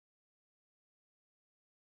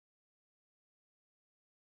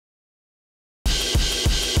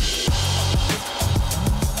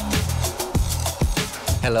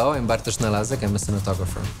Hello, I'm Bartosz Nalazek. I'm a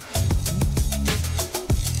cinematographer.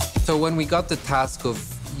 So when we got the task of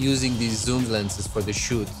using these zoom lenses for the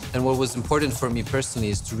shoot, and what was important for me personally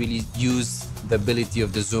is to really use the ability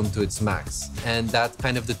of the zoom to its max. And that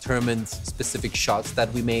kind of determined specific shots that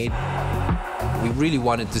we made. We really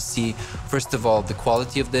wanted to see, first of all, the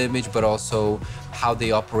quality of the image, but also how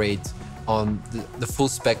they operate on the full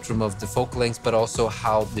spectrum of the focal lengths, but also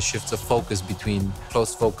how the shifts of focus between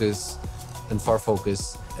close focus and far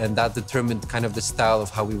focus. And that determined kind of the style of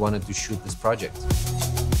how we wanted to shoot this project.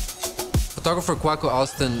 Photographer Kwaku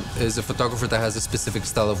Alston is a photographer that has a specific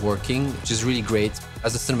style of working, which is really great.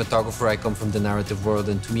 As a cinematographer, I come from the narrative world,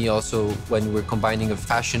 and to me also, when we're combining a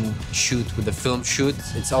fashion shoot with a film shoot,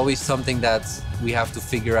 it's always something that we have to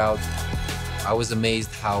figure out. I was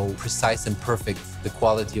amazed how precise and perfect the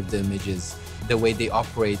quality of the image is, the way they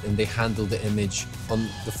operate and they handle the image on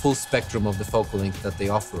the full spectrum of the focal length that they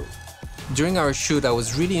offer. During our shoot, I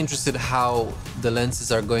was really interested how the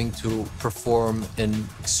lenses are going to perform in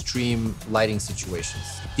extreme lighting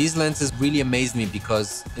situations. These lenses really amazed me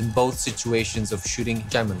because in both situations of shooting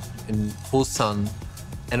Djimon in full sun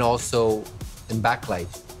and also in backlight,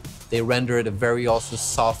 they rendered a very also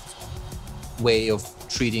soft way of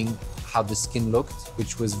treating how the skin looked,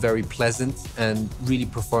 which was very pleasant and really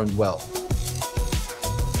performed well.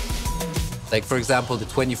 Like, for example, the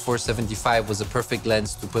 24-75 was a perfect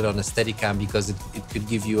lens to put on a Steadicam because it could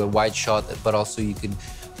give you a wide shot, but also you could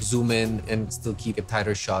zoom in and still keep a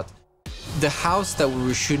tighter shot. The house that we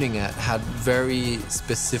were shooting at had very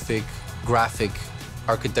specific graphic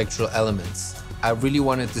architectural elements. I really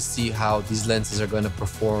wanted to see how these lenses are going to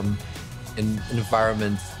perform in an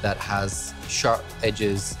environment that has sharp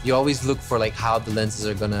edges. You always look for like how the lenses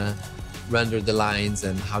are going to render the lines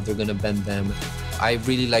and how they're going to bend them. I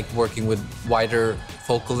really like working with wider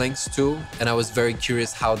focal lengths too, and I was very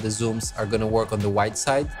curious how the zooms are going to work on the wide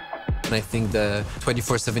side. And I think the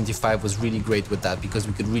 24-75 was really great with that because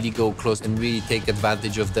we could really go close and really take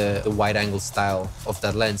advantage of the wide angle style of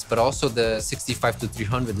that lens. But also the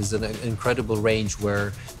 65-300 is an incredible range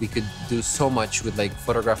where we could do so much with like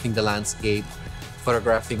photographing the landscape,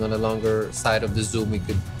 photographing on a longer side of the zoom. We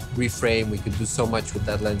could reframe, we could do so much with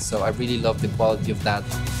that lens. So I really love the quality of that.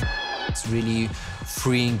 It's really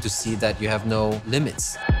freeing to see that you have no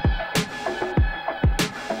limits.